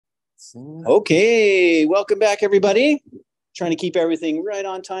Okay, welcome back, everybody. Trying to keep everything right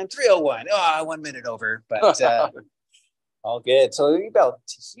on time. 3:01. 1 minute over, but all good. So we're about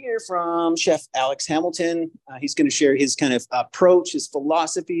to hear from Chef Alex Hamilton. He's going to share his kind of approach, his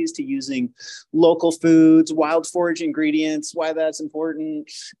philosophies to using local foods, wild forage ingredients, why that's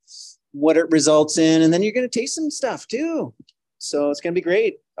important, what it results in, and then you're going to taste some stuff too. So it's going to be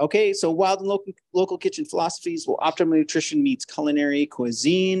great. Okay, so wild and local kitchen philosophies. Well, optimal nutrition meets culinary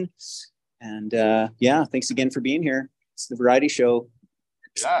cuisine. And yeah, thanks again for being here. It's the variety show.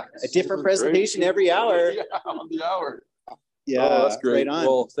 Yeah, a different presentation every hour. Yeah, on the hour. Yeah, oh, that's great. Right on.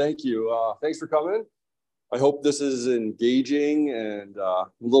 Well, thank you. Thanks for coming. I hope this is engaging, and I'm a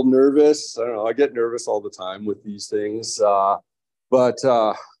little nervous. I don't know. I get nervous all the time with these things. But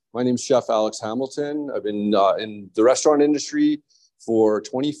my name's Chef Alex Hamilton. I've been in the restaurant industry for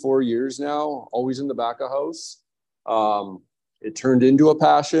 24 years now, always in the back of house. It turned into a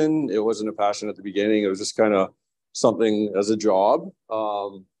passion. It wasn't a passion at the beginning. It was just kind of something as a job.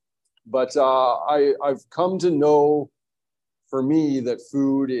 But I've come to know, for me, that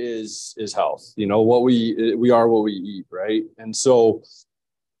food is health. You know, what we are what we eat, right? And so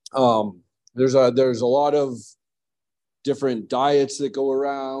there's a lot of different diets that go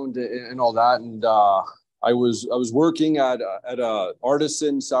around and all that. And I was working at a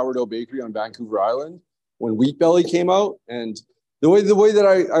artisan sourdough bakery on Vancouver Island when Wheat Belly came out, and the way that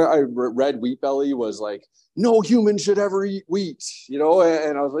I read Wheat Belly was like, no human should ever eat wheat, you know.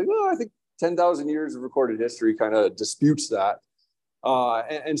 And I was like, well, I think 10,000 years of recorded history kind of disputes that.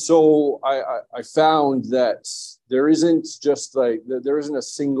 And so I found that there isn't a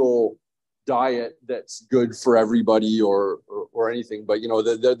single diet that's good for everybody or anything, but you know,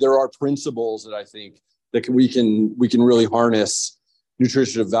 there are principles that I think that we can really harness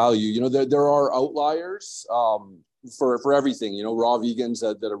nutritive value. You know, there are outliers for everything. You know, raw vegans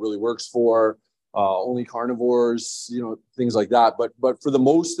that it really works for, only carnivores, you know, things like that. But for the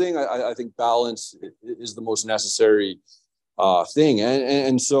most thing, I think balance is the most necessary thing.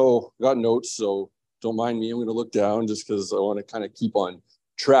 And so I got notes, so don't mind me. I'm going to look down just because I want to kind of keep on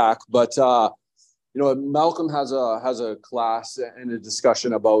track. But you know, Malcolm has a class and a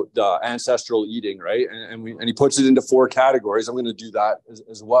discussion about ancestral eating, right? And he puts it into 4 categories. I'm going to do that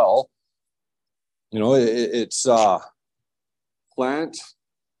as well. You know, it's plant,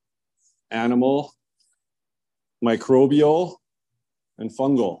 animal, microbial, and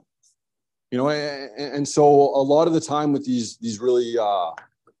fungal. You know, and so a lot of the time with these really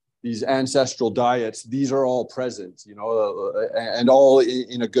these ancestral diets, these are all present, you know, and all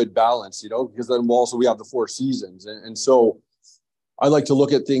in a good balance, you know, because then also we have the 4 seasons. And so I like to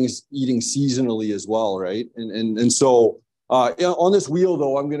look at things eating seasonally as well, right? And so on this wheel,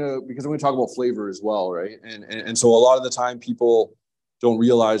 though, because I'm going to talk about flavor as well, right? And so a lot of the time people don't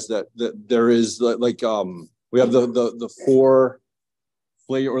realize that there is like we have the 4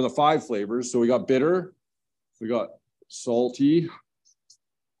 flavor or the 5 flavors. So we got bitter, we got salty,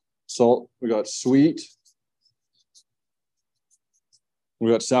 we got sweet,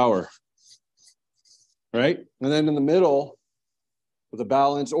 we got sour, right? And then in the middle with a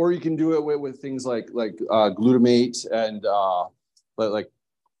balance, or you can do it with things like glutamate and like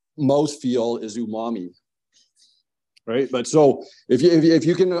mouthfeel is umami, right? But so if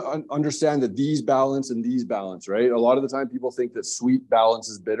you can understand that these balance and these balance, right? A lot of the time people think that sweet balance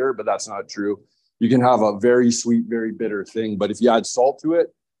is bitter, but that's not true. You can have a very sweet, very bitter thing, but if you add salt to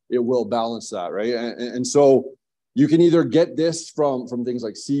it, it will balance that, right? And so you can either get this from things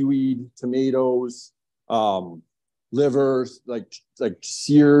like seaweed, tomatoes, liver, like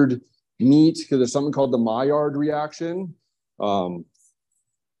seared meat, because there's something called the Maillard reaction.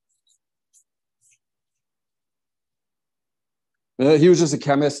 He was just a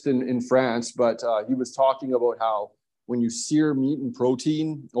chemist in France, but he was talking about how when you sear meat and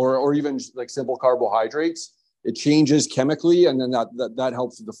protein, or even like simple carbohydrates, it changes chemically, and then that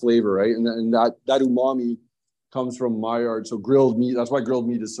helps with the flavor, right? And that umami comes from Maillard. So grilled meat, that's why grilled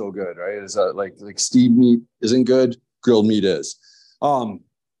meat is so good, right? It's like steamed meat isn't good, grilled meat is. And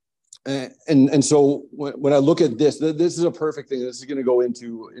so when I look at this is a perfect thing. This is going to go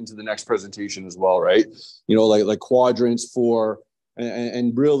into the next presentation as well, right? You know, like quadrants for,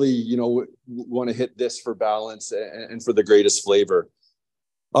 and really, you know, want to hit this for balance and for the greatest flavor.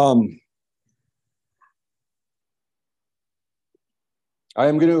 We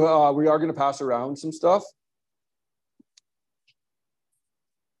are going to pass around some stuff.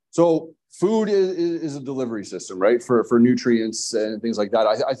 So food is a delivery system, right? For nutrients and things like that.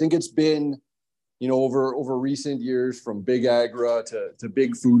 I think it's been, you know, over recent years, from big agra to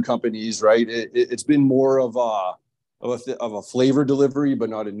big food companies, right? It's been more of of a flavor delivery, but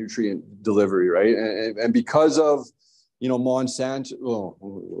not a nutrient delivery, right? And because of, you know, Monsanto,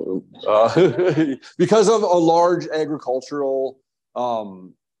 because of a large agricultural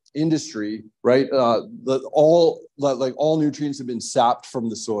industry, right? All nutrients have been sapped from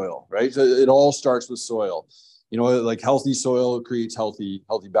the soil, right? So it all starts with soil. You know, like healthy soil creates healthy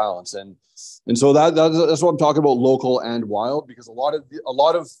balance, and so that's what I'm talking about, local and wild, because a lot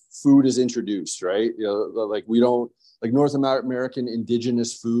of food is introduced, right? You know, like we don't. Like North American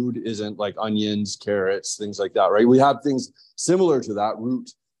indigenous food isn't like onions, carrots, things like that, right? We have things similar to that,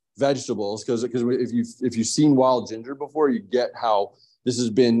 root vegetables, because if you've seen wild ginger before, you get how this has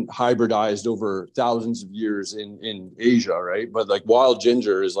been hybridized over thousands of years in Asia, right? But like wild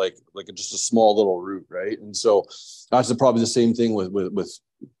ginger is like just a small little root, right? And so that's probably the same thing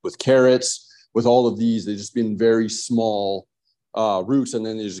with carrots, with all of these. They've just been very small roots, and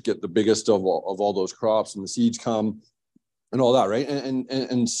then you just get the biggest of all those crops, and the seeds come and all that, right?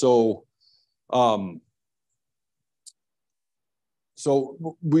 And so I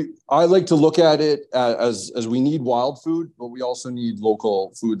like to look at it as we need wild food, but we also need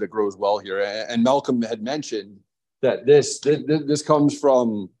local food that grows well here. And Malcolm had mentioned that this comes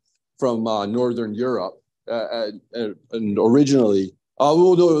from Northern Europe, and originally,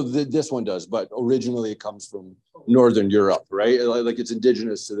 well, no, this one does, but originally it comes from Northern Europe, right? Like it's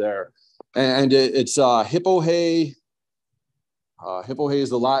indigenous to there, and it's hippo hay. Hippo hay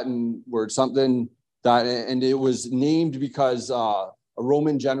is the Latin word, something that, and it was named because a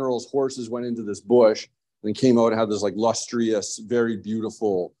Roman general's horses went into this bush and came out and had this like lustrous, very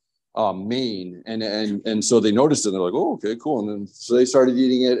beautiful mane, and so they noticed it. And they're like, oh, okay, cool. And then so they started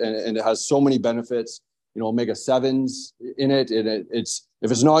eating it, and it has so many benefits. You know, omega-7s in it, and it's,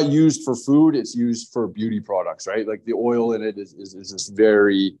 if it's not used for food, it's used for beauty products, right? Like the oil in it is just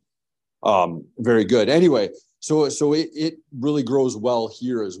very, very good. Anyway, so it really grows well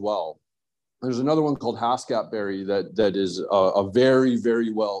here as well. There's another one called Haskap berry that is a very,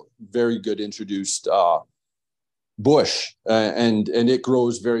 very good introduced bush, and it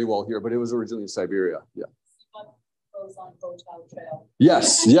grows very well here, but it was originally in Siberia. Yeah.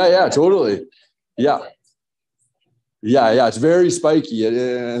 Yes. Yeah. Totally. Yeah. Yeah, it's very spiky,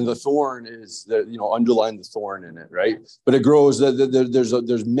 and the thorn is underline the thorn in it, right? But it grows.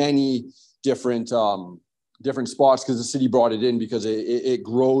 There's many different spots, because the city brought it in because it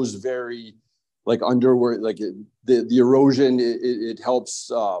grows very like under where like the erosion. It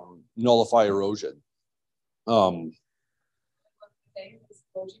helps nullify erosion. Right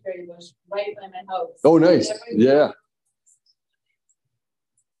by my house. Oh, nice. Yeah.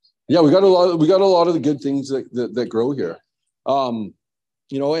 Yeah, we got a lot of the good things that grow here, and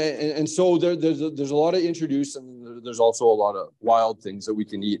so there's a lot of introduced, and there's also a lot of wild things that we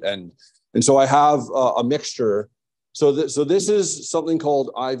can eat, and so I have a mixture. So this is something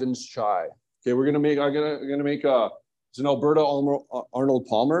called Ivan's chai. Okay, I'm gonna make it's an Alberta Arnold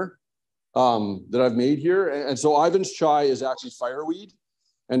Palmer that I've made here, and so Ivan's chai is actually fireweed,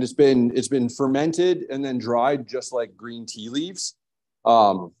 and it's been fermented and then dried just like green tea leaves.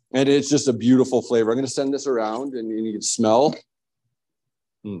 And it's just a beautiful flavor. I'm going to send this around, and you can smell.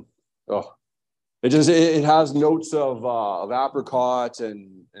 Oh, it has notes of apricot,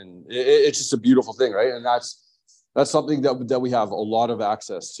 and it's just a beautiful thing, right? And that's something that we have a lot of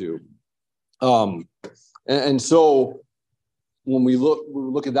access to. And so when we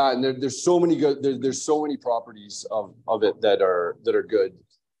look at that, and there's so many good, there's so many properties of it that are good.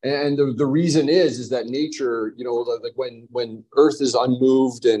 And the reason is that nature, like when Earth is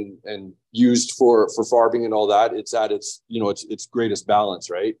unmoved and used for farming and all that, it's at its greatest balance,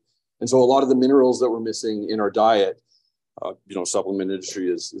 right? And so a lot of the minerals that we're missing in our diet, supplement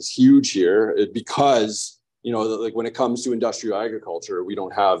industry is huge here, because like when it comes to industrial agriculture, we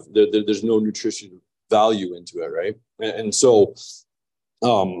don't have there's no nutrition value into it, right? And so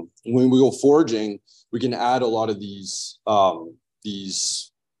when we go foraging, we can add a lot of these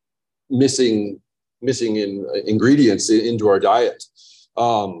missing ingredients into our diet.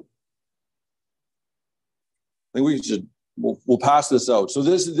 I think we'll pass this out. So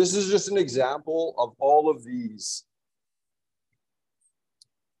this is just an example of all of these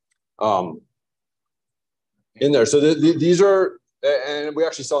in there. So these are, and we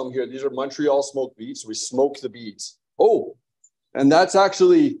actually sell them here. These are Montreal smoked beets. We smoke the beets. Oh, and that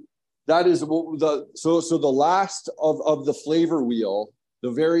is the last of the flavor wheel, the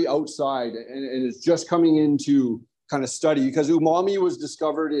very outside, and it's just coming into kind of study, because umami was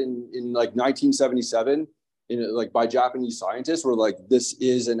discovered in like 1977 by Japanese scientists, where like this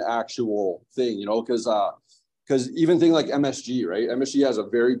is an actual thing, because because even thing like MSG, right? MSG has a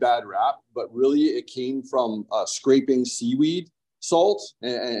very bad rap, but really it came from scraping seaweed salt,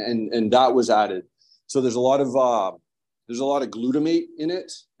 and that was added. So there's a lot of glutamate in it,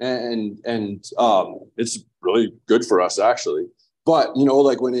 and it's really good for us actually. But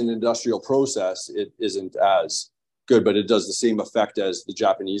like when in an industrial process, it isn't as good, but it does the same effect as the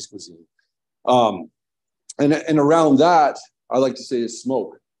Japanese cuisine. And around that, I like to say is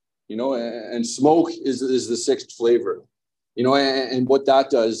smoke. And smoke is the sixth flavor. And what that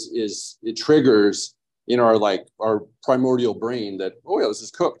does is it triggers in our primordial brain that, oh yeah, this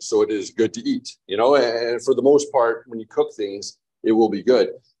is cooked, so it is good to eat. And for the most part, when you cook things, it will be good.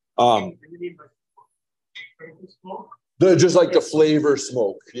 Just like the flavor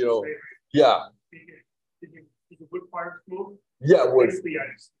smoke, yeah. Wood fire smoke? Yeah, wood.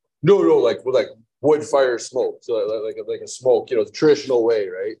 No, like wood fire smoke. So like a smoke, the traditional way,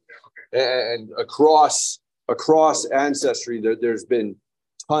 right? And across ancestry, there's been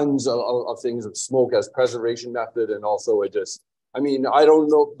tons of things of smoke as preservation method, and also I don't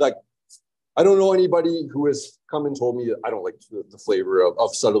know anybody who has come and told me that I don't like the flavor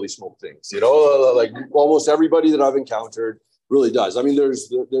of subtly smoked things. Like almost everybody that I've encountered really does. I mean, there's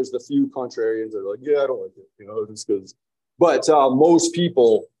the few contrarians that are like, yeah, I don't like it, just because. But most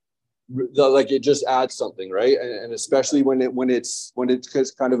people, like, it just adds something, right? And especially when it's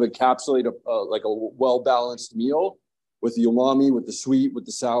kind of encapsulate like a well-balanced meal with the umami, with the sweet, with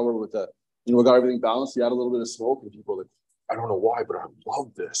the sour, with the we got everything balanced. You add a little bit of smoke, and people are like, I don't know why, but I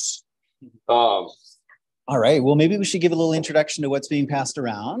love this. All right. Well, maybe we should give a little introduction to what's being passed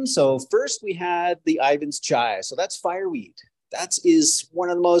around. So first we had the Ivan's chai. So that's fireweed. That is one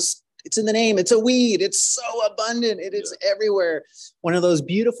of the most, it's in the name. It's a weed. It's so abundant. It is everywhere. One of those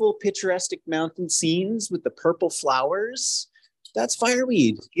beautiful picturesque mountain scenes with the purple flowers. That's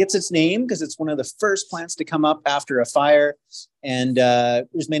fireweed. It gets its name because it's one of the first plants to come up after a fire. And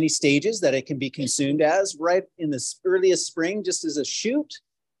there's many stages that it can be consumed as. Right in the earliest spring, just as a shoot,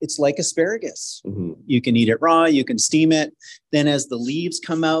 it's like asparagus. Mm-hmm. You can eat it raw, you can steam it. Then as the leaves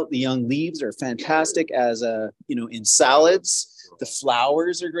come out, the young leaves are fantastic as in salads. The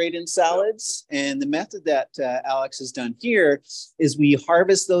flowers are great in salads. And the method that Alex has done here is we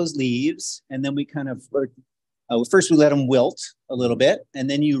harvest those leaves, and then we kind of, first we let them wilt a little bit, and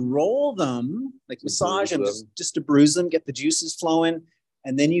then you roll them, like massage them, just to bruise them, get the juices flowing,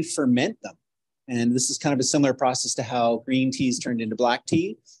 and then you ferment them. And this is kind of a similar process to how green tea is turned into black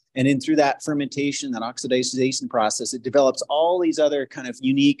tea. And then through that fermentation, that oxidation process, it develops all these other kind of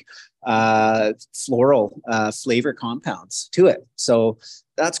unique floral flavor compounds to it. So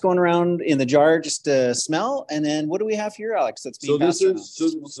that's going around in the jar just to smell. And then what do we have here, Alex? That's being this is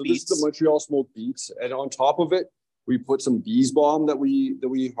the Montreal smoked beets. And on top of it, we put some bees balm that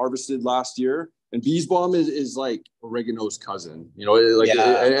we harvested last year. And bees balm is like oregano's cousin,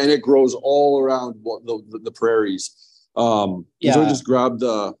 and it grows all around the prairies. So we just grab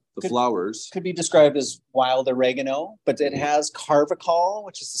the flowers. Could be described as wild oregano, but it has carvacol,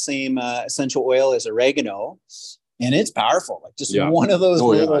 which is the same essential oil as oregano, and it's powerful. Like just one of those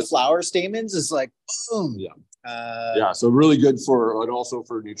little flower stamens is like boom. Yeah. So really good and also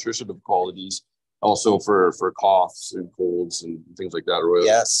for nutritive qualities. Also for coughs and colds and things like that.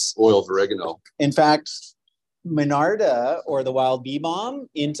 Oil of oregano. In fact, Monarda or the wild bee balm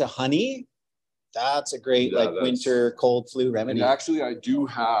into honey, that's a great winter cold flu remedy. And actually, I do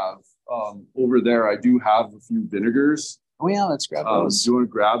have over there. I do have a few vinegars. Oh yeah, let's grab those. Do you want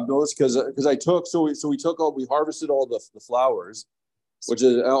to grab those? Because we harvested all the flowers, which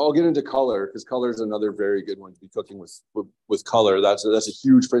is, I'll get into color because color is another very good one to be cooking with color. That's a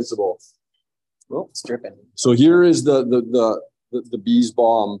huge principle. Oh, it's dripping. So here is the bees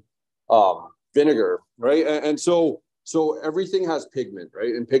balm vinegar, right? And so everything has pigment,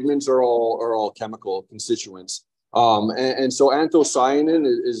 right? And pigments are all chemical constituents. And so anthocyanin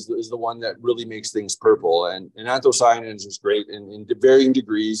is the one that really makes things purple. And anthocyanin is just great in varying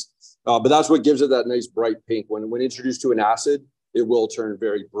degrees. But that's what gives it that nice bright pink. When introduced to an acid, it will turn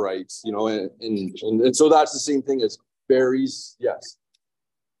very bright, and so that's the same thing as berries. Yes.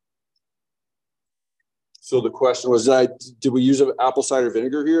 So the question was, did we use an apple cider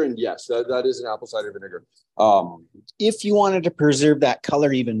vinegar here? And yes, that is an apple cider vinegar. If you wanted to preserve that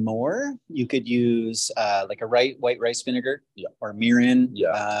color even more, you could use like a white rice vinegar or mirin.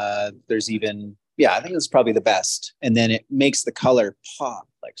 There's even, I think it's probably the best. And then it makes the color pop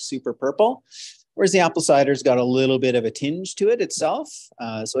like super purple. Whereas the apple cider's got a little bit of a tinge to it itself.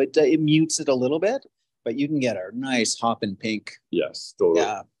 So it mutes it a little bit, but you can get a nice hopping pink. Yes, totally.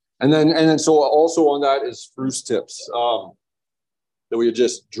 Yeah. And then so also on that is spruce tips that we had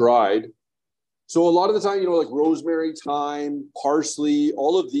just dried. So a lot of the time, like rosemary, thyme, parsley,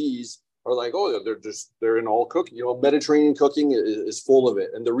 all of these are like, oh, they're in all cooking. Mediterranean cooking is full of it.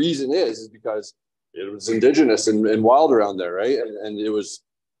 And the reason is because it was indigenous and wild around there, right? And it was,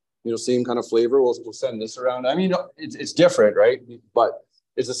 same kind of flavor. We'll send this around. I mean, it's different, right? But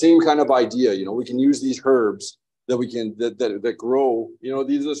it's the same kind of idea. We can use these herbs that we can that grow.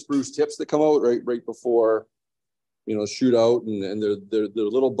 These are the spruce tips that come out right before shoot out, and they're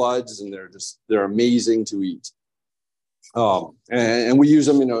little buds, and they're amazing to eat. And we use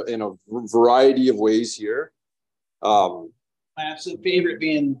them in a variety of ways here. My absolute favorite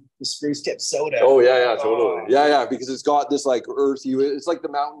being the spruce tip soda. Oh yeah, totally. Yeah, because it's got this like earthy. It's like the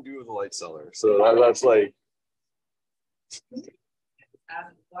Mountain Dew of the Light Cellar. So that's like.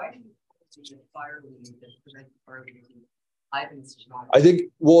 Why do you fireweed that prevent fireweed? I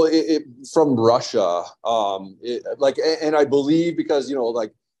think from Russia, and I believe because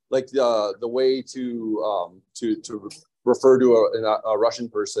the way to refer to a Russian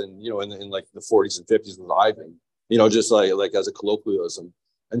person, in like the 40s and 50s was Ivan, just like as a colloquialism,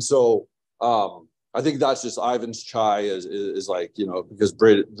 and so I think that's just Ivan's chai is like because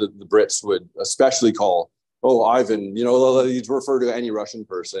the Brits would especially call. Oh, Ivan, you'd refer to any Russian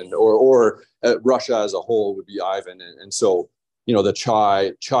person or Russia as a whole would be Ivan. And so, the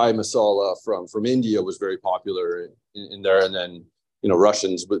chai masala from India was very popular in there. And then,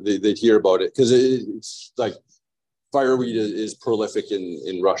 Russians, but they'd hear about it because it's like fireweed is prolific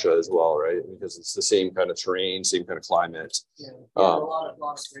in Russia as well, right? Because it's the same kind of terrain, same kind of climate. Yeah, a lot of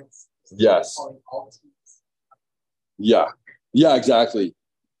Brits. Yes. Yeah, exactly.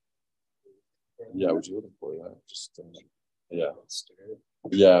 Yeah, what you looking for? Just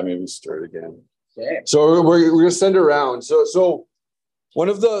maybe stir it again. Okay. So we're gonna send it around. So one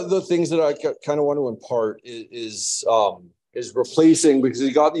of the things that I kind of want to impart is replacing, because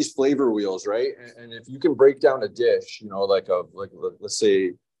you got these flavor wheels, right? And if you can break down a dish, like let's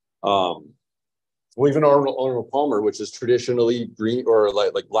say, even Arnold Palmer, which is traditionally green or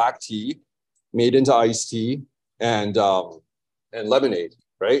like black tea made into iced tea and lemonade,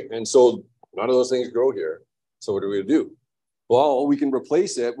 right? And so none of those things grow here. So what are we gonna do? Well, we can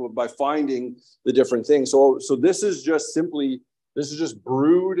replace it by finding the different things. So this is just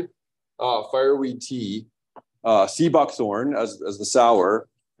brewed fireweed tea, sea buckthorn as the sour,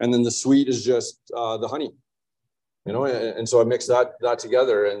 and then the sweet is just the honey. And so I mix that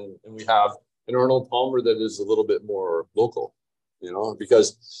together, and we have an Arnold Palmer that is a little bit more local.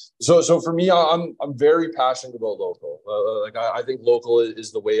 Because so for me, I'm very passionate about local. I think local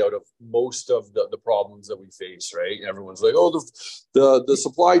is the way out of most of the problems that we face, right? Everyone's like, oh, the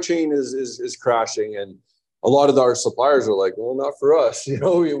supply chain is crashing, and a lot of our suppliers are like, well, not for us.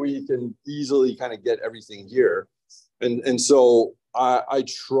 We can easily kind of get everything here, and so I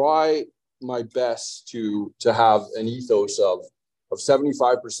try my best to have an ethos of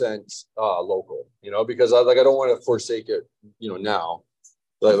 75% local, because I don't want to forsake it, now.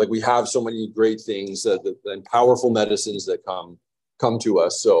 Like we have so many great things and powerful medicines that come to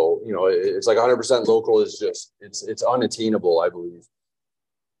us. So, it's like 100% local is just, it's unattainable, I believe.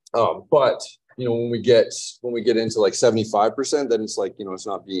 But, when we get into like 75%, then it's like, it's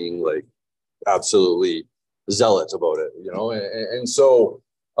not being like absolutely zealot about it, and so,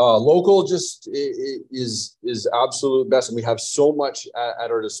 local just is absolute best, and we have so much at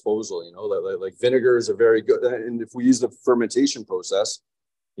our disposal. Like vinegars are very good, and if we use the fermentation process,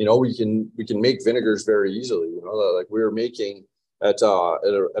 we can make vinegars very easily. Like we were making at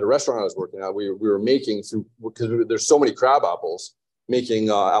a restaurant I was working at, we were making because there's so many crab apples, making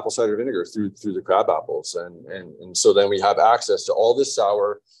apple cider vinegar through the crab apples, and so then we have access to all this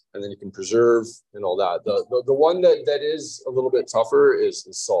sour. And then you can preserve and all that. The one that is a little bit tougher is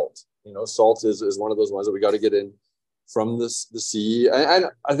the salt. Salt is one of those ones that we got to get in from the sea.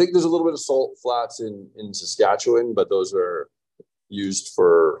 And I think there's a little bit of salt flats in Saskatchewan, but those are used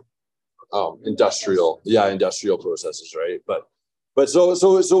for industrial processes, right? But so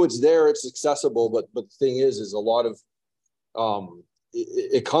it's there, it's accessible. But the thing is a lot of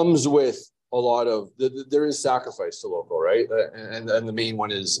it comes with a lot of there is sacrifice to local, right? And the main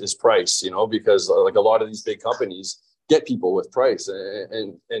one is price, because like a lot of these big companies get people with price,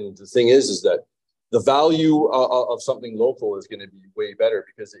 and the thing is that the value of something local is going to be way better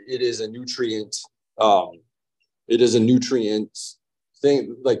because it is a nutrient. It is a nutrient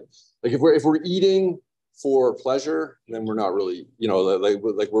thing. Like if we're eating for pleasure, then we're not really,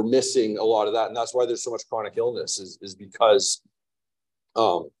 like we're missing a lot of that, and that's why there's so much chronic illness is because.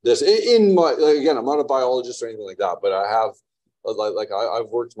 This in my again, I'm not a biologist or anything like that, but I have I've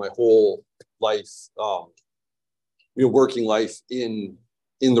worked my whole life, working life in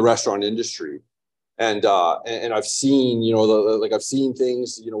the restaurant industry, And I've seen, you know, like I've seen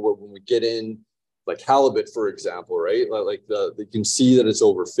things, you know, when we get in like halibut, for example, right? Like you can see that it's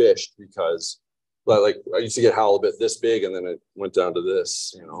overfished because like I used to get halibut this big and then it went down to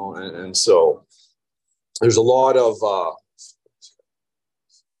this, you know, and so there's a lot of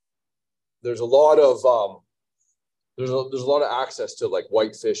there's a lot of access to like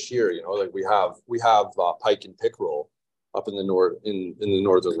whitefish here, you know, like we have pike and pickerel up in the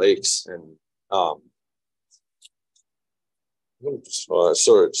northern lakes, and sorry, I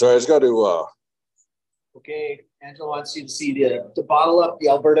just got to Okay, Angela wants you to see to bottle up the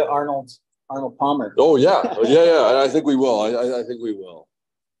Alberta Arnold Palmer. Oh yeah, I think we will. I think we will.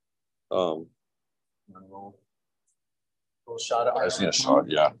 A little shot of I just need a shot.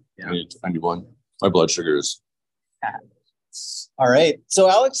 Yeah. I need one. My blood sugar is. All right. So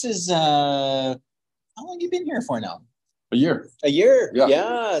Alex is how long have you been here for now? A year. A year. Yeah.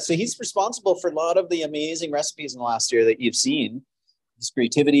 Yeah. So he's responsible for a lot of the amazing recipes in the last year that you've seen. His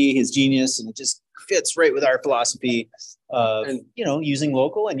creativity, his genius, and it just fits right with our philosophy of, you know, using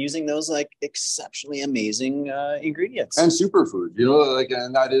local and using those like exceptionally amazing ingredients. And superfood, you know, like,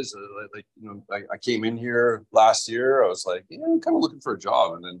 and that is like, you know, I came in here last year. I was like, yeah, I'm kind of looking for a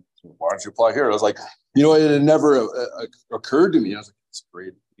job. And then why don't you apply here? I was like, you know, it had never occurred to me. I was like, it's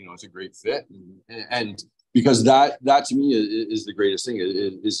great, you know, it's a great fit. And because that to me is the greatest thing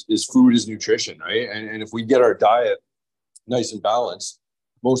is food is nutrition, right? And if we get our diet nice and balanced,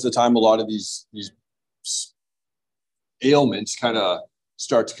 most of the time, a lot of these ailments kind of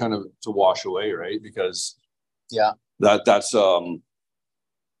start to wash away, right? Because that's how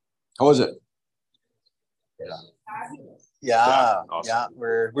is it? Yeah. Awesome.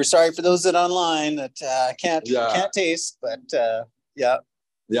 We're sorry for those that online that can't taste, but yeah,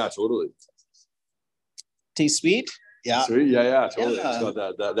 totally. Taste sweet. Yeah. Sweet. Yeah, totally. Yeah. It's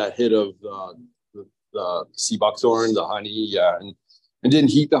got that hit of the sea buckthorn, the honey, and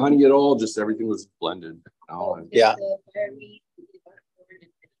didn't heat the honey at all. Just everything was blended. You know?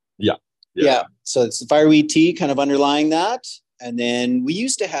 Yeah. So it's the fireweed tea kind of underlying that. And then we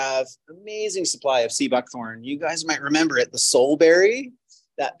used to have amazing supply of sea buckthorn. You guys might remember it, the soulberry,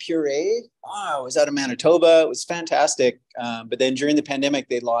 that puree. Oh, it was out of Manitoba. It was fantastic. But then during the pandemic,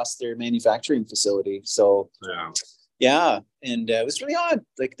 they lost their manufacturing facility. So and it was really odd.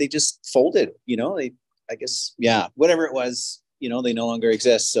 Like they just folded, you know, I guess, whatever it was, you know, they no longer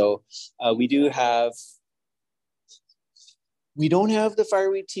exist. So we don't have the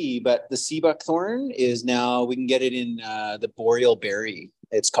fireweed tea, but the sea buckthorn is now, we can get it in the boreal berry,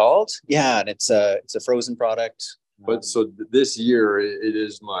 it's called. Yeah, and it's a frozen product. But so this year it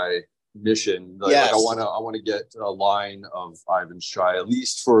is my mission. Like I want to get a line of Ivan's Chai, at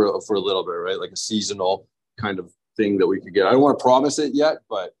least for a little bit, right? Like a seasonal kind of thing that we could get. I don't want to promise it yet,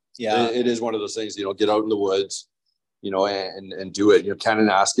 but it is one of those things, you know, get out in the woods, you know, and do it. You know,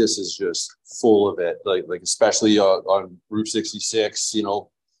 Kananaskis is just full of it, like especially on Route 66, you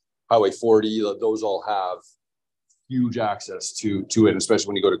know, Highway 40, those all have huge access to it, especially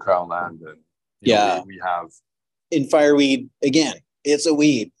when you go to Crown Land. And we have in fireweed, again, it's a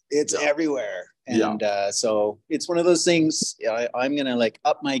weed, it's everywhere. And so it's one of those things. I'm gonna like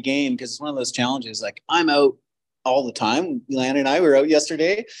up my game because it's one of those challenges. Like I'm out all the time. Lan and I were out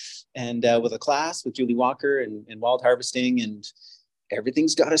yesterday and with a class with Julie Walker and wild harvesting, and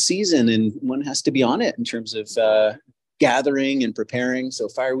everything's got a season and one has to be on it in terms of gathering and preparing. So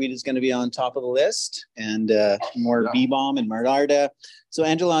fireweed is going to be on top of the list, and more bee balm and Marlarda. So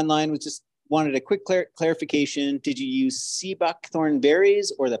Angela online wanted a quick clarification. Did you use sea buckthorn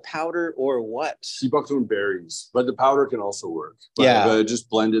berries or the powder or what? Sea buckthorn berries, but the powder can also work. But I just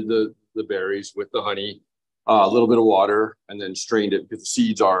blended the berries with the honey, a little bit of water, and then strained it because the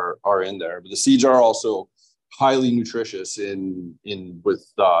seeds are in there. But the seeds are also highly nutritious because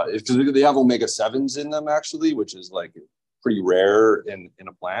they have omega-7s in them actually, which is like pretty rare in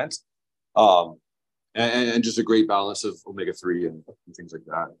a plant. And just a great balance of omega-3 and things like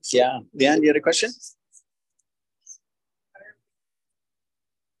that. So. Yeah. Leanne, you had a question?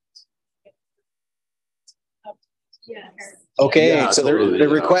 Okay. So the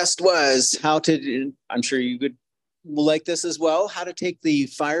request was I'm sure you will like this as well, how to take the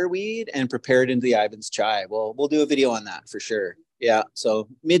fireweed and prepare it into the Ivan's Chai. Well, we'll do a video on that for sure. Yeah. So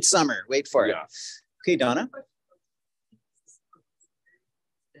midsummer, wait for it. Okay, Donna.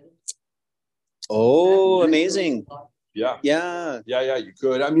 Oh, amazing. Yeah, you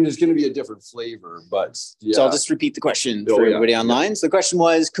could. I mean, it's going to be a different flavor, but So I'll just repeat the question for everybody online. So the question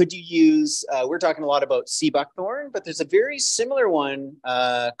was, could you use, we're talking a lot about sea buckthorn, but there's a very similar one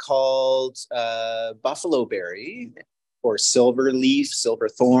called buffalo berry. or silver leaf, silver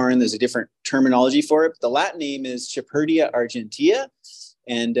thorn. There's a different terminology for it. The Latin name is Chiperdia argentea,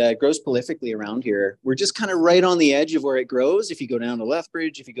 and grows prolifically around here. We're just kind of right on the edge of where it grows. If you go down to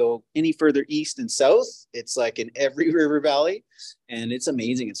Lethbridge, if you go any further east and south, it's like in every river valley, and it's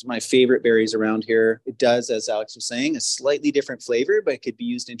amazing. It's my favorite berries around here. It does, as Alex was saying, a slightly different flavor, but it could be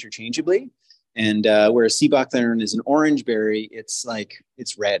used interchangeably. And whereas sea buckthorn is an orange berry, it's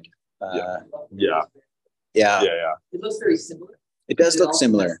red. Yeah. It looks very similar. It does look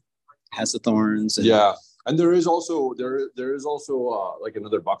similar. It has the thorns. And and there is also like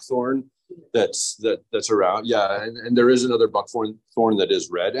another buckthorn that's around. Yeah, and there is another buckthorn that is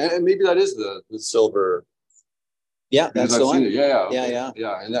red, and maybe that is the silver. Yeah, that's the one. Yeah,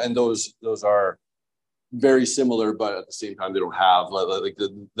 and those are very similar, but at the same time they don't have like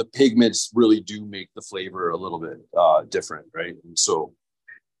the pigments really do make the flavor a little bit different, right? And so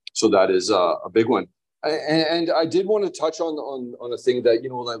that is a big one. And I did want to touch on a thing that, you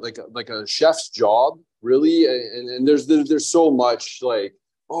know, like a chef's job, really, and there's so much like,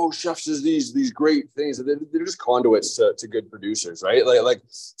 oh, chefs is these great things, and they're just conduits to good producers, right? Like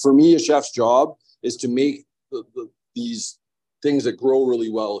for me, a chef's job is to make these things that grow really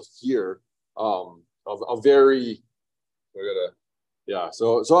well here a very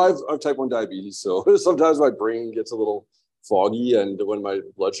so I've type 1 diabetes, so sometimes my brain gets a little foggy, and when my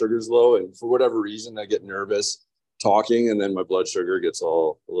blood sugar is low, and for whatever reason I get nervous talking, and then my blood sugar gets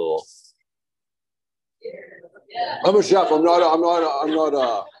all a little. I'm a chef. I'm not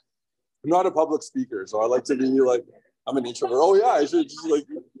a public speaker, so I like to be like, I'm an introvert. Oh yeah, I should just like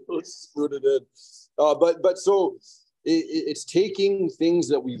let's put it in. But so it's taking things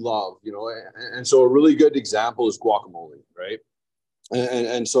that we love, you know, and so a really good example is guacamole, right?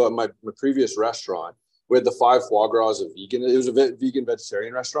 And so at my previous restaurant, we had the 5 foie gras of vegan. It was a vegan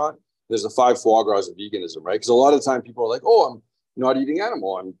vegetarian restaurant. There's the 5 foie gras of veganism, right? Because a lot of the time people are like, "Oh, I'm not eating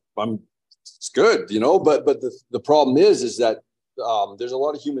animal. I'm it's good, you know." But the problem is that there's a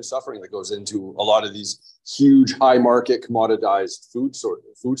lot of human suffering that goes into a lot of these huge high market commoditized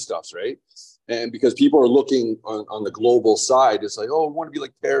foodstuffs, right? And because people are looking on the global side, it's like, oh, I want to be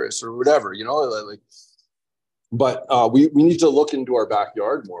like Paris or whatever, you know, like. But we need to look into our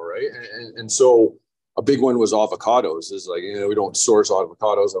backyard more, right? And so a big one was avocados. Is like, you know, we don't source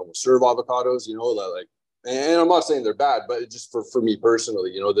avocados. I don't serve avocados, you know, like. And I'm not saying they're bad, but just for me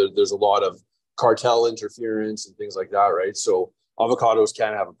personally, you know, there's a lot of cartel interference and things like that, right? So avocados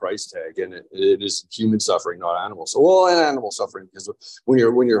can have a price tag, and it is human suffering, not animals. So, well, and animal suffering, because when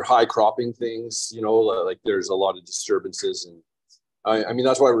you're high cropping things, you know, like there's a lot of disturbances, and I mean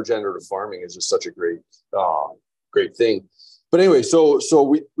that's why regenerative farming is just such a great thing. But anyway, so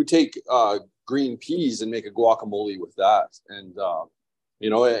we take green peas and make a guacamole with that, and you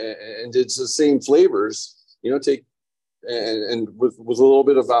know, and it's the same flavors, you know, take and with a little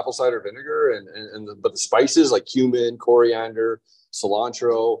bit of apple cider vinegar but the spices like cumin, coriander,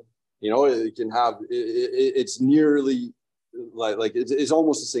 cilantro, you know, it can have it's nearly like it's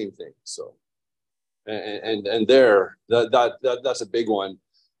almost the same thing. So and there that's a big one.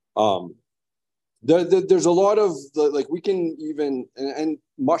 There's a lot of like we can even and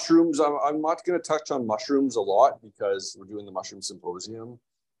mushrooms. I'm not going to touch on mushrooms a lot because we're doing the mushroom symposium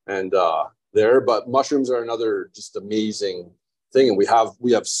and but mushrooms are another just amazing thing, and we have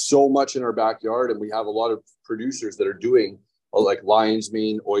so much in our backyard, and we have a lot of producers that are doing like lion's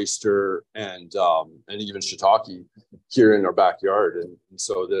mane, oyster, and even shiitake here in our backyard, and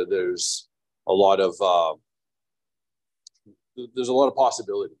so there's a lot of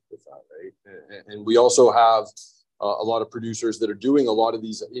possibility with that, right? And we also have a lot of producers that are doing a lot of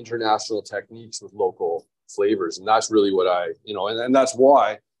these international techniques with local flavors, and that's really what and that's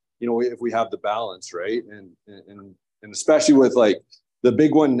why, you know, if we have the balance, right, and especially with like the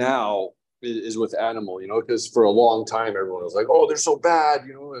big one now is with animal, you know, because for a long time everyone was like, oh, they're so bad,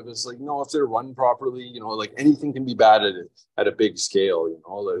 you know. It's like, no, if they're run properly, you know, like anything can be bad at a big scale, you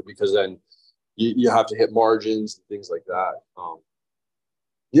know, like, because then you have to hit margins and things like that.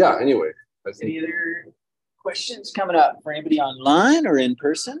 Anyway, I think. Any other questions coming up for anybody online or in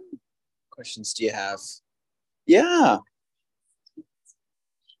person? Questions do you have? Yeah.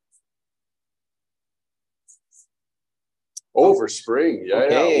 Oh, for spring.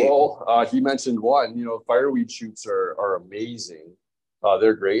 Okay. Yeah. Well, he mentioned one, you know, fireweed shoots are amazing.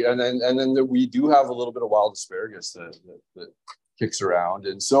 They're great. And then we do have a little bit of wild asparagus that kicks around.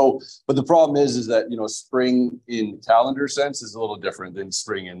 And so, but the problem is that, you know, spring in calendar sense is a little different than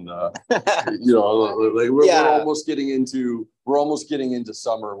spring in you know, like we're almost getting into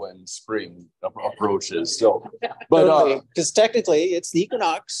summer when spring approaches. So, but because technically it's the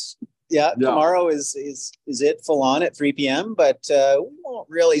equinox Yeah, tomorrow is it full on at 3 p.m. But we won't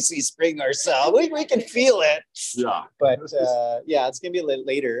really see spring ourselves. We can feel it. Yeah, but it's gonna be a little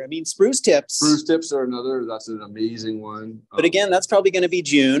later. I mean, spruce tips. Spruce tips are that's an amazing one. But again, that's probably going to be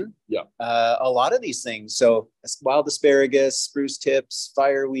June. Yeah. A lot of these things. So wild asparagus, spruce tips,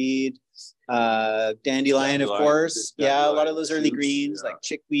 fireweed, dandelion, of course. Dandelion, a lot of those early greens like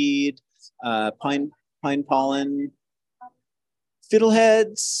chickweed, pine pollen.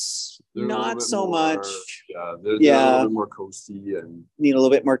 Fiddleheads, not so much. Yeah, they're a little bit more coasty and need a little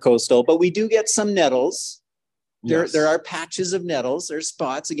bit more coastal, but we do get some nettles. Yes. There are patches of nettles. There's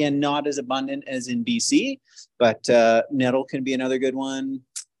spots, again, not as abundant as in BC, but nettle can be another good one.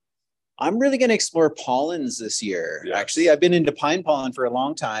 I'm really going to explore pollens this year. Yes. Actually, I've been into pine pollen for a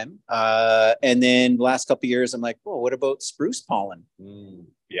long time. And then the last couple of years, I'm like, well, what about spruce pollen?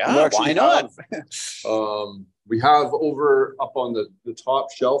 Yeah, why not? We have over up on the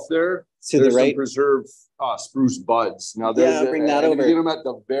top shelf there. To the right, preserved spruce buds. Now, bring that over. You get them at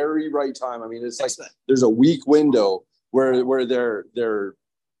the very right time. I mean, it's like there's a week window where they're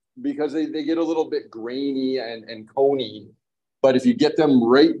because they get a little bit grainy and coney. But if you get them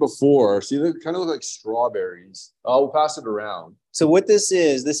right before, see, they kind of look like strawberries. I'll pass it around. So what this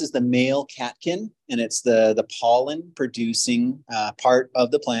is the male catkin, and it's the pollen producing part of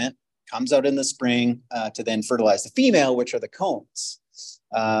the plant. Comes out in the spring to then fertilize the female, which are the cones.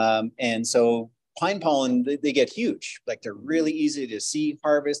 And so pine pollen, they get huge. Like they're really easy to see,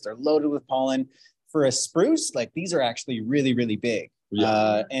 harvest. They're loaded with pollen. For a spruce, like these are actually really, really big.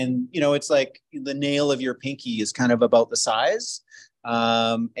 Yeah. And, it's like the nail of your pinky is kind of about the size.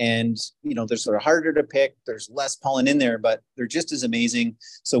 And, they're sort of harder to pick. There's less pollen in there, but they're just as amazing.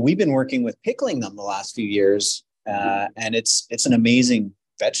 So we've been working with pickling them the last few years. And it's an amazing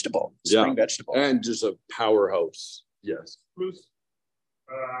vegetable, spring vegetable. And just a powerhouse. Yes. Spruce,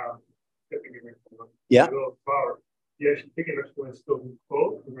 yeah.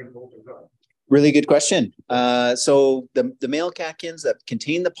 Really good question. So the male catkins that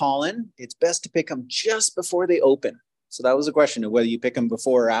contain the pollen, it's best to pick them just before they open. So that was a question of whether you pick them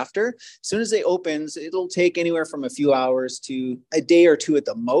before or after. As soon as they open, it'll take anywhere from a few hours to a day or two at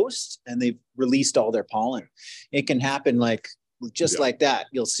the most, and they've released all their pollen. It can happen like that.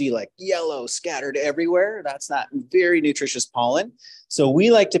 You'll see like yellow scattered everywhere. That's not very nutritious pollen. So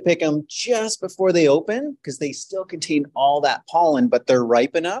we like to pick them just before they open because they still contain all that pollen, but they're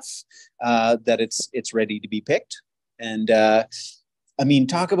ripe enough that it's ready to be picked. And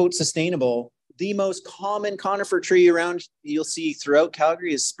talk about sustainable. The most common conifer tree around you'll see throughout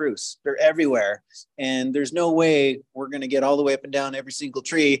Calgary is spruce. They're everywhere. And there's no way we're going to get all the way up and down every single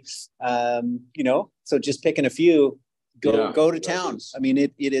tree. So just picking a few, go to town. I mean,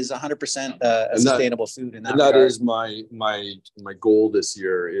 it is 100% a sustainable food in that regard. That is my goal this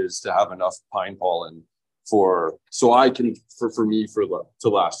year is to have enough pine pollen to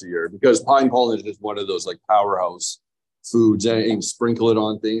last a year, because pine pollen is just one of those like powerhouse foods, and sprinkle it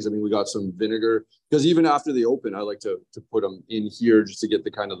on things. I mean, we got some vinegar because even after they open, I like to put them in here just to get the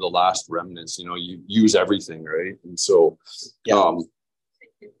kind of the last remnants. You use everything, right? And so, pickled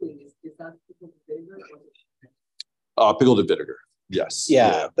in vinegar. Yes.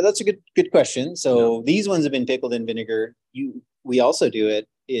 Yeah, but that's a good question. So these ones have been pickled in vinegar. We also do it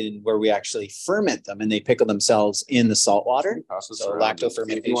in where we actually ferment them, and they pickle themselves in the salt water. So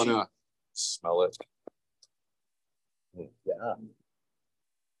lactofermentation. If you want to smell it. Yeah.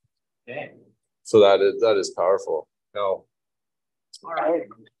 Okay. So that is powerful. Now, all right.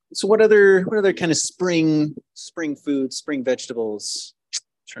 So what other kind of spring foods, spring vegetables? I'm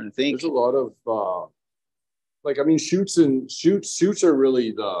trying to think. There's a lot of shoots are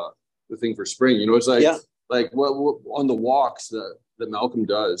really the thing for spring. It's like what on the walks that Malcolm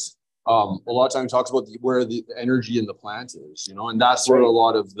does. A lot of times talks about where the energy in the plant is, and that's where a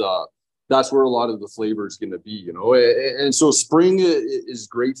lot of the flavor is going to be, and so spring is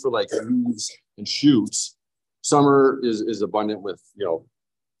great for like leaves and shoots. Summer is abundant with,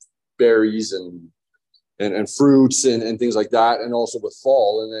 berries and fruits and things like that. And also with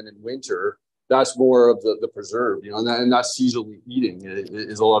fall. And then in winter, that's more of the preserved, and that's seasonally eating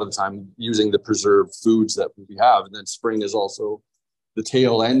is a lot of the time using the preserved foods that we have. And then spring is also the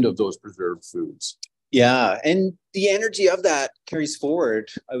tail end of those preserved foods. Yeah, and the energy of that carries forward.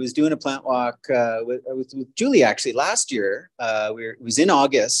 I was doing a plant walk with Julie actually last year. It was in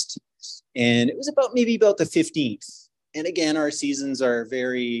August, and it was about the 15th. And again, our seasons are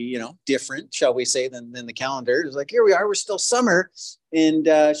very, different, shall we say, than the calendar. It's like, here we are, we're still summer. And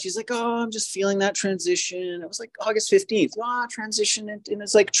she's like, oh, I'm just feeling that transition. It was like August 15th. Transition. And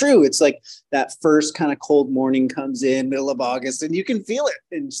it's like true. It's like that first kind of cold morning comes in middle of August and you can feel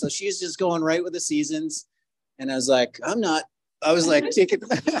it. And so she's just going right with the seasons. And I was like, I'm not. I was like taking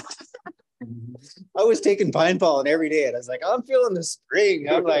I was taking pine pollen every day. And I was like, I'm feeling the spring.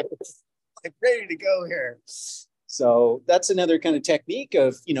 I'm like ready to go here. So that's another kind of technique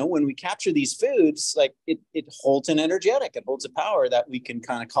of, when we capture these foods, like it holds an energetic, it holds a power that we can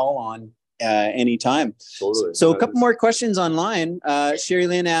kind of call on anytime. Totally. So a couple more questions online. Sherry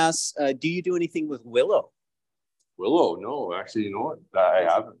Lynn asks, do you do anything with willow? Willow? No, actually, you know what? I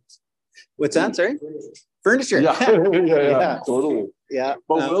haven't. What's that? Sorry? Furniture. Yeah. yeah, totally. Yeah.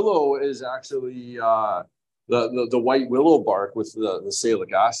 But willow is actually the white willow bark with the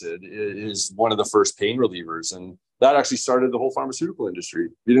salicylic acid is one of the first pain relievers, and that actually started the whole pharmaceutical industry.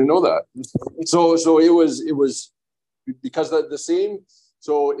 You didn't know that? So it was because the same.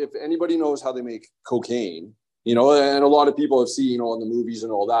 So if anybody knows how they make cocaine, and a lot of people have seen, in the movies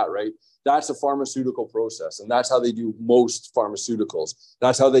and all that, right? That's a pharmaceutical process, and that's how they do most pharmaceuticals.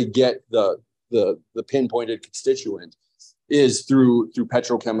 That's how they get the pinpointed constituent is through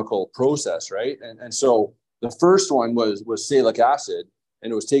petrochemical process, right? And so the first one was salicylic acid,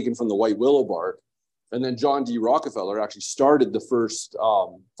 and it was taken from the white willow bark. And then John D. Rockefeller actually started the first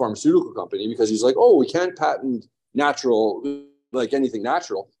pharmaceutical company because he's like, oh, we can't patent natural, like anything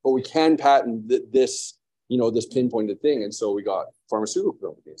natural, but we can patent this, this pinpointed thing. And so we got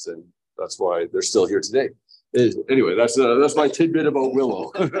pharmaceutical companies, and that's why they're still here today. Anyway, that's my tidbit about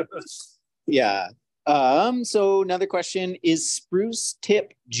willow. Yeah. So another question, is spruce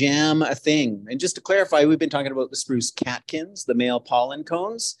tip jam a thing? And just to clarify, we've been talking about the spruce catkins, the male pollen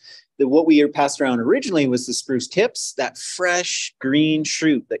cones. What we passed around originally was the spruce tips, that fresh green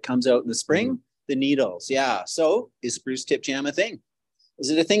shoot that comes out in the spring, the needles. Yeah. So is spruce tip jam a thing? Is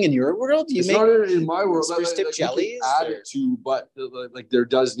it a thing in your world? It's not in my world. Spruce tip jelly? Add it to, but like there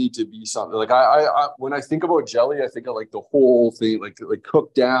does need to be something. Like I when I think about jelly, I think of like the whole thing, like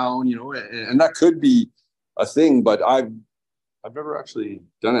cooked down, and that could be a thing. But I've never actually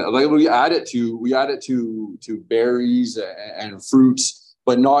done it. Like we add it to berries and fruits,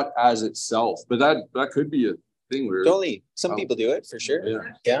 but not as itself. But that could be a thing. Where totally, some people do it for sure.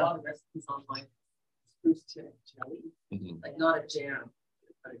 Yeah. A lot of recipes online. Spruce tip jelly, like not a jam.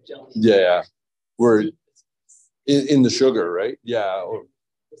 Yeah, we're in the sugar, right? Yeah.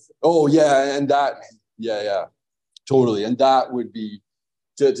 Oh, yeah, and that, yeah, totally. And that would be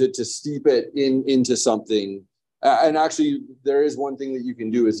to steep it into something. And actually, there is one thing that you can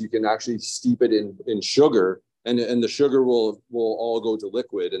do is you can actually steep it in sugar, and the sugar will all go to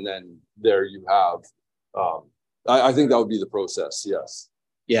liquid, and then there you have. I think that would be the process. Yes.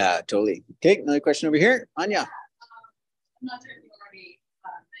 Yeah, totally. Okay, another question over here, Anya. I'm not sure if you already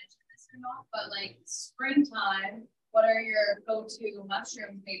mentioned this or not, but like springtime, what are your go-to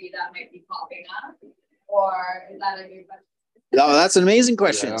mushrooms maybe that might be popping up? Or is that a good question? Oh, that's an amazing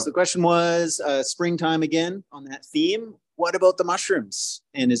question. Yeah. So the question was springtime again on that theme. What about the mushrooms?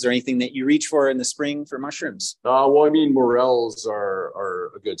 And is there anything that you reach for in the spring for mushrooms? Well, I mean, morels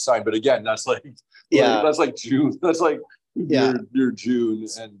are a good sign, but again, that's like that's like June. That's like your June.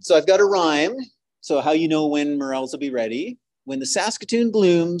 And so I've got a rhyme. So how you know when morels will be ready? When the Saskatoon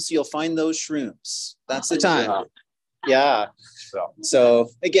blooms, you'll find those shrooms. That's the time. Yeah. So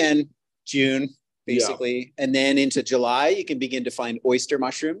again, June, basically. And then into July, you can begin to find oyster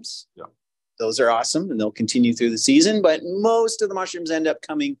mushrooms. Yeah. Those are awesome, and they'll continue through the season. But most of the mushrooms end up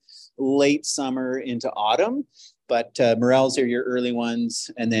coming late summer into autumn. But morels are your early ones,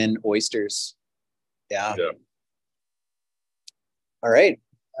 and then oysters. Yeah. All right.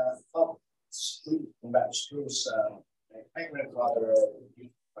 About spruce, my grandfather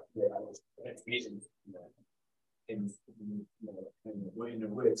was amazing in the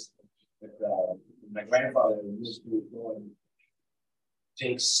woods. But, my grandfather used to go and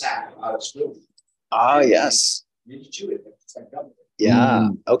take sap out of spruce. Ah, yes. You chew it. It's like gum. Yeah.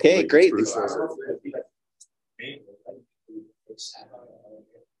 Okay, Like great.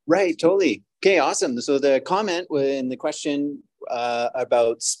 Right, totally. Okay, awesome. So the comment in the question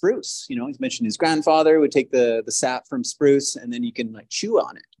about spruce, he's mentioned his grandfather would take the sap from spruce, and then you can like chew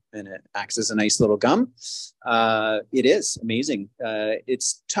on it, and it acts as a nice little gum. It is amazing.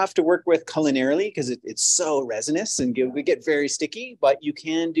 It's tough to work with culinarily because it's so resinous and we get very sticky, but you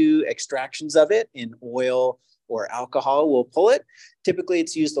can do extractions of it in oil or alcohol will pull it. Typically,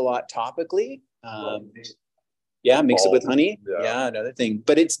 it's used a lot topically. Yeah, mix it with honey. Yeah. Yeah, another thing.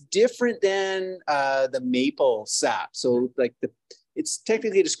 But it's different than the maple sap. So like it's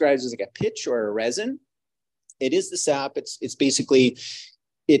technically described as like a pitch or a resin. It is the sap. It's basically,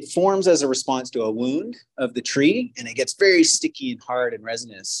 it forms as a response to a wound of the tree, and it gets very sticky and hard and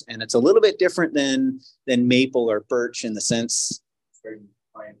resinous. And it's a little bit different than maple or birch in the sense.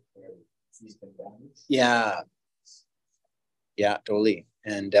 Yeah. Yeah, totally.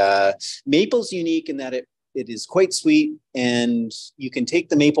 And maple's unique in that it is quite sweet, and you can take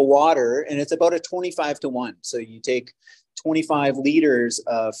the maple water, and it's about a 25-to-1. So you take 25 liters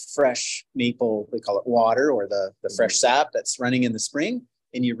of fresh maple, they call it water, or the fresh sap that's running in the spring,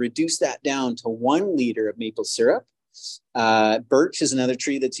 and you reduce that down to 1 liter of maple syrup. Birch is another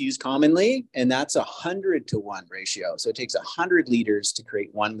tree that's used commonly, and that's 100-to-1 ratio. So it takes 100 liters to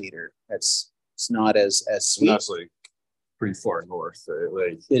create 1 liter. It's not as sweet. And that's like pretty far north.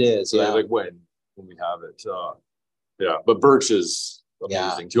 Like it is, yeah. Like when we have it. Yeah, but birch is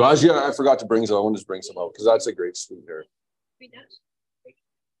amazing too. Actually, I forgot to bring some. I wanted to bring some out because that's a great sweetener.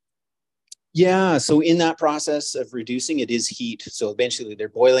 Yeah, so in that process of reducing, it is heat. So eventually they're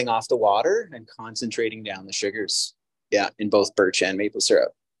boiling off the water and concentrating down the sugars. Yeah, in both birch and maple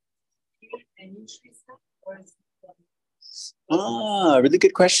syrup. Really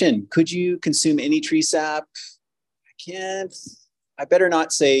good question. Could you consume any tree sap? I better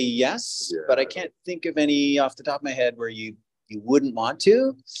not say yes, but I can't think of any off the top of my head where you wouldn't want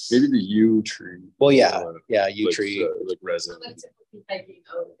to. Maybe the yew tree. Well, yeah, yew tree. Like resin.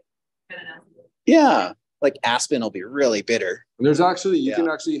 Yeah, like aspen will be really bitter. And there's actually, you can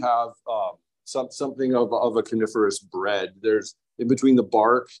actually have something of a coniferous bread. There's in between the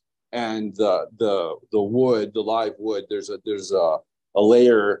bark and the wood, the live wood, there's a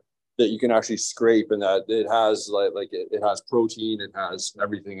layer that you can actually scrape, and that it has it has protein, it has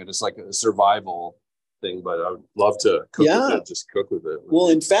everything, and it's like a survival thing. But I would love to cook with it, just cook with it. Well,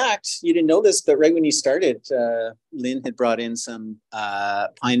 in fact, you didn't know this, but right when you started, Lynn had brought in some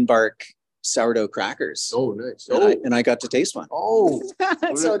pine bark sourdough crackers. Oh, nice. And I got to taste one. Oh,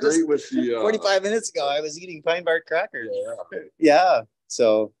 so great with the 45 minutes ago, I was eating pine bark crackers. Yeah.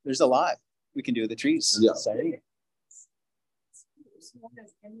 So there's a lot we can do with the trees. Yeah. Sorry.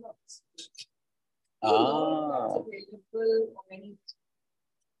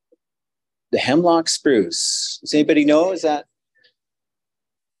 The hemlock spruce. Does anybody know? Is that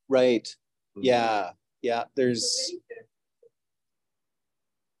right? Yeah. Yeah. There's.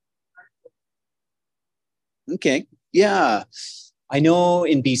 Okay. Yeah. I know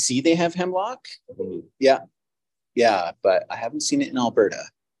in BC they have hemlock. Yeah. Yeah. But I haven't seen it in Alberta.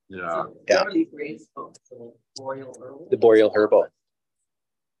 Yeah. Yeah. The boreal herbal.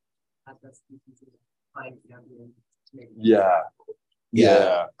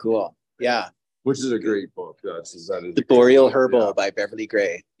 Yeah. Cool. Yeah. Which is a great book. The Boreal Herbal by Beverly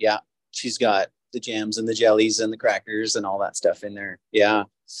Gray. Yeah. She's got the jams and the jellies and the crackers and all that stuff in there. Yeah.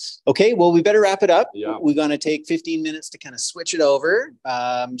 Okay. Well, we better wrap it up. Yeah. We're going to take 15 minutes to kind of switch it over.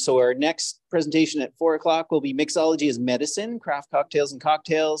 So our next presentation at 4:00 will be Mixology as Medicine, Craft Cocktails and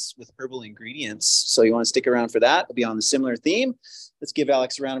Cocktails with Herbal Ingredients. So you want to stick around for that. It'll be on a similar theme. Let's give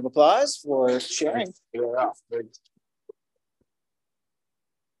Alex a round of applause for sharing.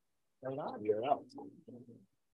 Right on. You're out.